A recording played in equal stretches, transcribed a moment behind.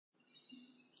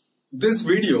This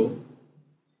video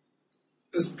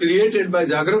is created by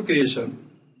Jagrat Creation.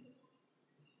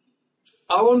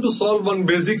 I want to solve one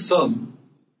basic sum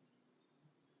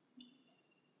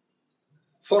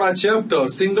for a chapter,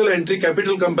 single entry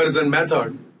capital comparison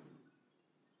method.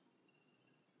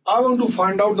 I want to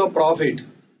find out the profit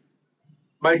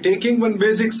by taking one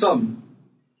basic sum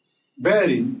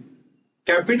wherein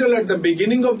capital at the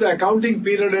beginning of the accounting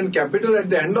period and capital at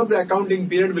the end of the accounting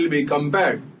period will be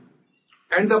compared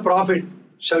and the profit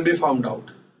shall be found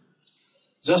out.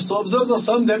 Just observe the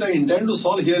sum that I intend to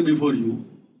solve here before you.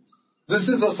 This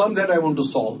is the sum that I want to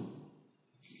solve.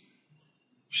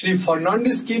 Shri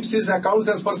Fernandez keeps his accounts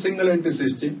as per single entry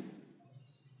system.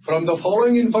 From the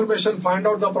following information, find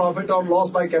out the profit or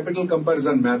loss by capital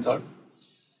comparison method.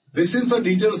 This is the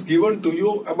details given to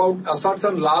you about assets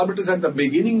and liabilities at the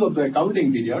beginning of the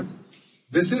accounting period.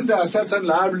 This is the assets and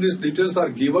liabilities details are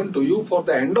given to you for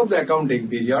the end of the accounting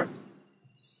period.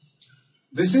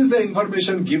 This is the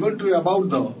information given to you about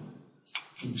the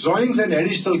drawings and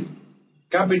additional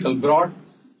capital brought.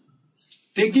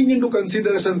 Taking into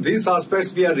consideration these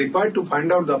aspects, we are required to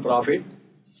find out the profit.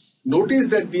 Notice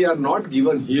that we are not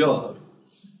given here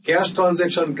cash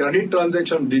transaction, credit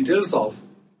transaction, details of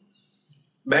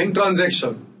bank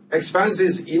transaction,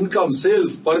 expenses, income,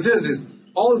 sales, purchases.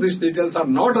 All these details are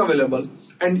not available,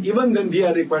 and even then we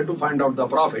are required to find out the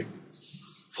profit.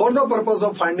 For the purpose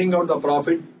of finding out the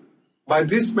profit, by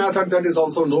this method that is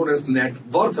also known as net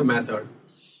worth method,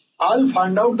 I'll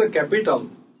find out the capital,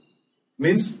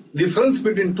 means difference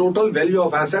between total value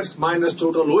of assets minus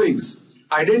total owings,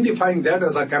 identifying that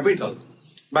as a capital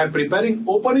by preparing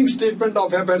opening statement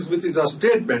of affairs, which is a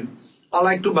statement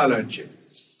alike to balance sheet.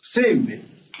 Same way,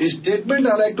 a statement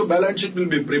alike to balance sheet will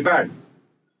be prepared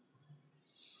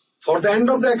for the end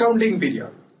of the accounting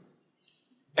period,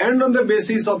 and on the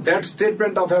basis of that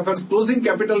statement of affairs, closing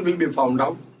capital will be found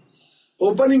out.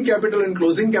 Opening capital and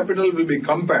closing capital will be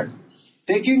compared.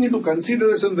 Taking into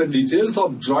consideration the details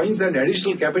of drawings and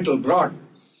additional capital brought,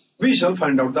 we shall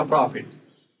find out the profit.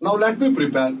 Now let me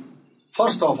prepare,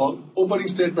 first of all, opening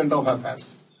statement of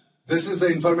affairs. This is the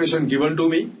information given to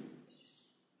me.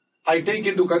 I take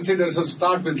into consideration,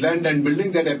 start with land and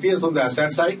building that appears on the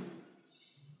asset side.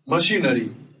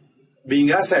 Machinery,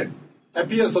 being asset,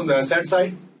 appears on the asset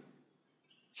side.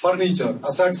 Furniture,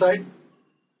 asset side.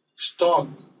 Stock,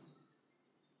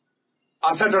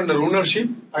 asset under ownership,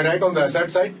 I write on the asset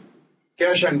side.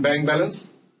 Cash and bank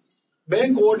balance.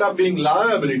 Bank overdraft being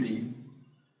liability,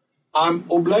 I am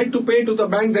obliged to pay to the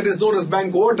bank, that is known as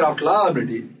bank overdraft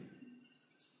liability.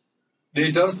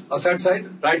 Debtors, asset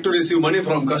side, right to receive money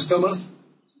from customers.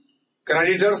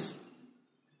 Creditors,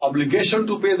 obligation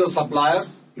to pay the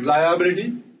suppliers,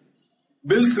 liability.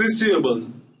 Bills receivable,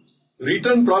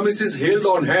 written promises held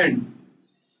on hand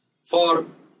for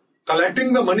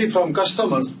collecting the money from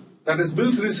customers, that is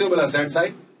bills receivable, asset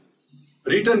side.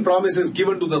 Written promises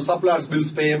given to the suppliers,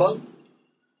 bills payable.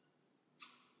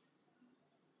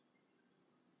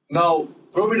 Now,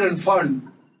 provident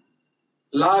fund,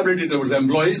 liability towards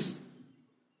employees.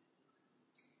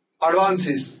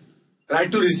 Advances,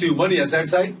 right to receive money, asset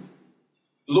side.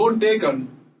 Loan taken,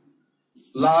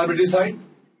 liability side.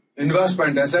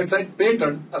 Investment, asset side.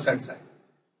 Patent, asset side.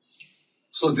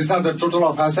 So these are the total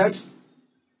of assets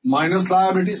minus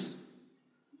liabilities.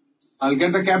 I'll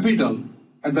get the capital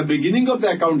at the beginning of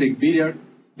the accounting period,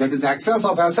 that is excess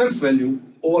of assets value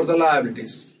over the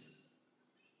liabilities.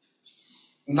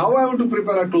 Now I want to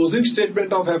prepare a closing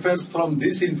statement of affairs from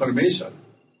this information.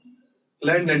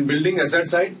 Land and building, asset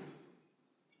side.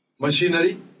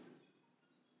 Machinery,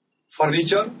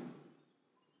 furniture,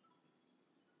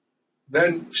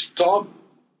 then stock,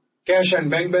 cash and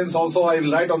bank balance also I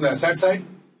will write on the asset side.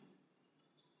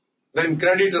 Then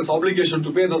creditors, obligation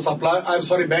to pay the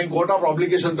supplier, bank overdraft,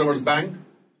 obligation towards bank.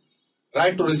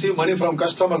 Right to receive money from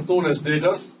customers known as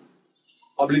debtors.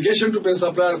 Obligation to pay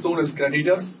suppliers known as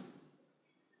creditors.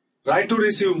 Right to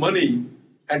receive money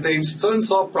at the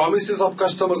instance of promises of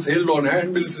customers held on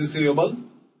hand, bills receivable.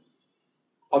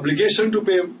 Obligation to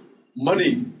pay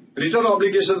money, return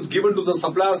obligations given to the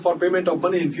suppliers for payment of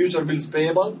money in future, bills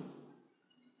payable.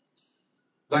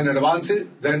 Then advances,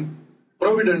 then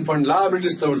provident fund,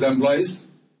 liabilities towards employees.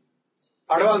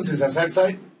 Advances, asset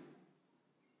side.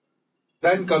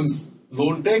 Then comes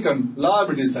loan taken,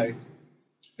 liability side.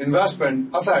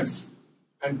 Investment, assets,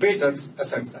 and patents,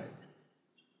 asset side.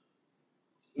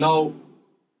 Now,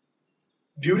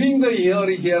 during the year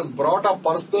he has brought a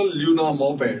personal Luna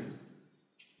moped,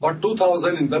 but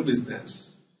 2,000 in the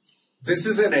business. This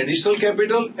is an additional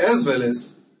capital as well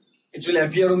as it will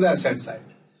appear on the asset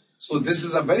side. So this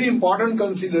is a very important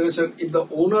consideration if the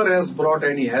owner has brought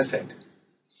any asset.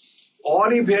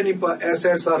 or if any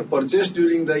assets are purchased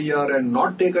during the year and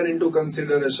not taken into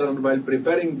consideration while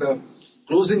preparing the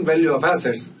closing value of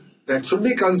assets, that should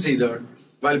be considered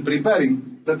while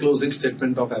preparing the closing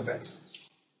statement of affairs.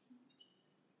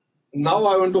 Now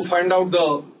I want to find out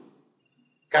the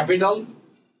capital,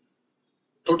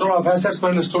 total of assets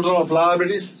minus total of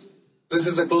liabilities. This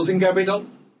is the closing capital,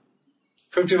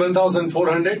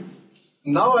 51,400.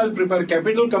 Now I'll prepare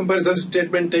capital comparison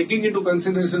statement taking into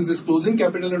consideration this closing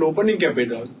capital and opening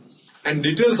capital and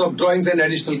details of drawings and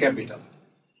additional capital.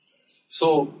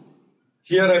 So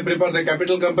here I prepare the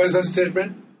capital comparison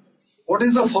statement. What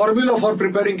is the formula for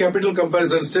preparing capital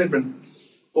comparison statement?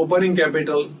 Opening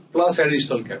capital plus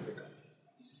additional capital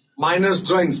minus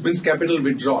drawings means capital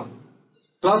withdrawn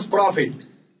plus profit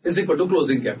is equal to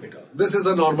closing capital. This is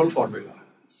a normal formula.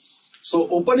 So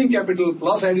opening capital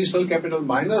plus additional capital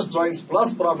minus drawings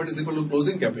plus profit is equal to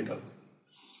closing capital.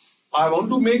 I want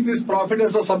to make this profit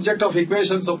as the subject of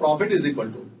equation, so profit is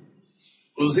equal to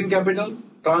closing capital,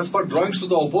 transfer drawings to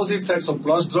the opposite sides of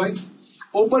plus drawings,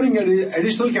 opening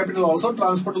additional capital also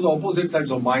transfer to the opposite sides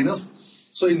of minus.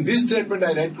 So in this statement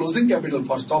I write closing capital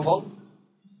first of all,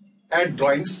 add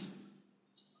drawings,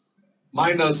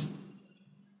 minus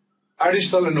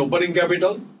additional and opening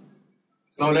capital.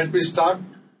 Now let me start.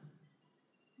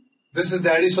 This is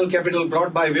the additional capital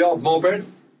brought by way of moped.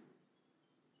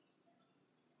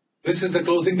 This is the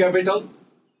closing capital.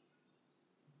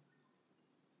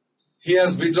 He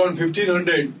has withdrawn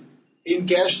 1,500 in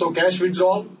cash, so cash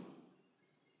withdrawal.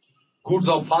 Goods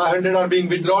of 500 are being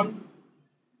withdrawn.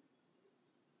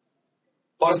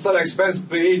 Personal expense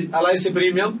paid LIC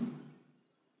premium.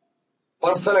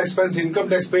 Personal expense income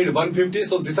tax paid 150.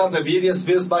 So these are the various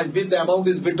ways by which the amount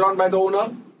is withdrawn by the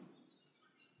owner.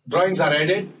 Drawings are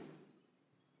added.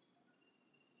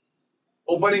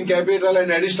 Opening capital and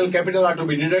additional capital are to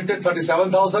be deducted,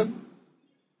 37,000.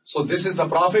 So this is the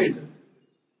profit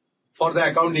for the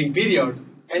accounting period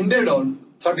ended on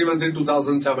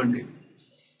 31/3/2017.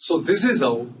 So this is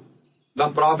how the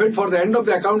profit for the end of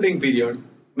the accounting period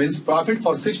means profit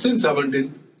for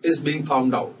 16/17 is being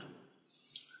found out.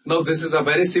 Now this is a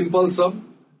very simple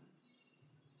sum.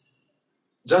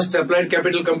 Just applied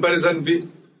capital comparison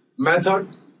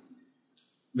method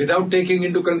without taking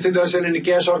into consideration any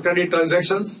cash or credit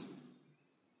transactions.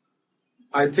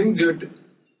 I think that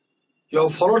you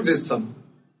have followed this sum.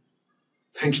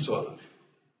 Thanks to all of you.